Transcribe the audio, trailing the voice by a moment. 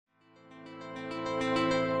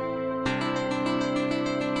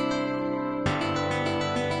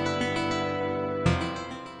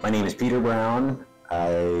name is Peter Brown.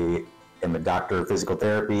 I am a doctor of physical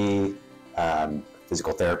therapy,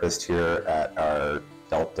 physical therapist here at our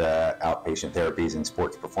Delta Outpatient Therapies and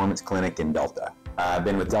Sports Performance Clinic in Delta. I've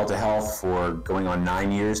been with Delta Health for going on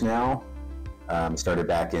 9 years now. Started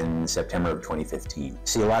back in September of 2015.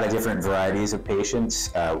 See a lot of different varieties of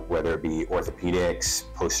patients, whether it be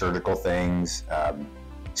orthopedics, post-surgical things,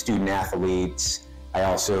 student athletes. I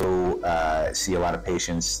also see a lot of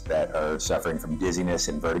patients that are suffering from dizziness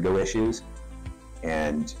and vertigo issues,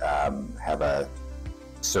 and have a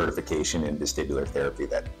certification in vestibular therapy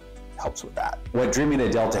that helps with that. What drew me to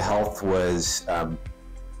Delta Health was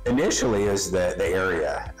initially is the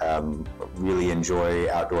area. Really enjoy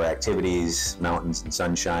outdoor activities, mountains and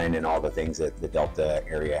sunshine, and all the things that the Delta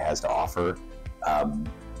area has to offer.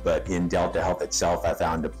 But in Delta Health itself, I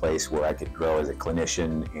found a place where I could grow as a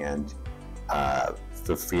clinician and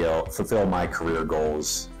fulfill my career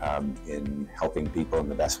goals in helping people in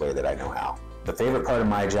the best way that I know how. The favorite part of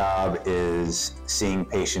my job is seeing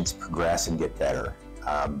patients progress and get better.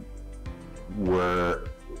 We're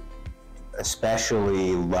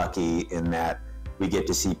especially lucky in that we get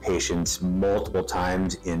to see patients multiple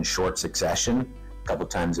times in short succession, a couple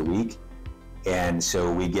times a week. And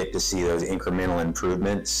so we get to see those incremental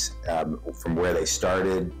improvements from where they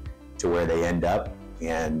started to where they end up.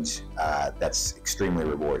 And that's extremely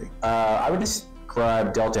rewarding. I would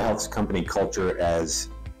describe Delta Health's company culture as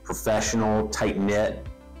professional, tight-knit,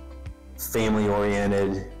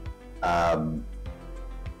 family-oriented.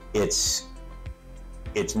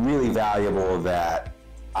 It's really valuable that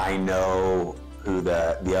I know who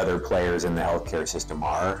the other players in the healthcare system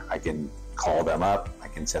are. I can call them up. I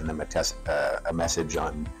can send them a message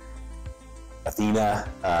on Athena,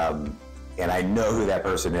 and I know who that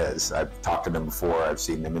person is. I've talked to them before. I've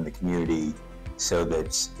seen them in the community, so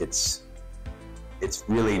that it's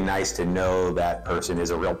really nice to know that person is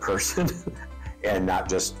a real person and not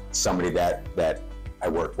just somebody that I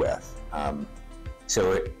work with.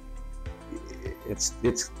 So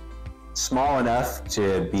it's small enough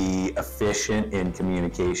to be efficient in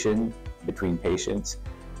communication between patients,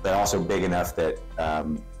 but also big enough that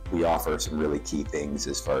we offer some really key things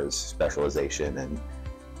as far as specialization and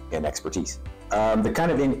expertise. The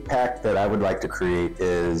kind of impact that I would like to create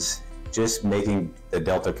is just making the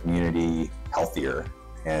Delta community healthier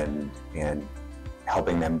and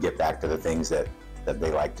helping them get back to the things that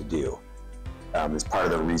they like to do. It's part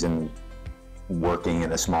of the reason working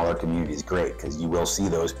in a smaller community is great, because you will see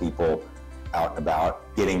those people out and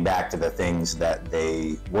about getting back to the things that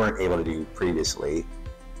they weren't able to do previously,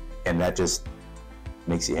 and that just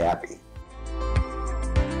makes you happy.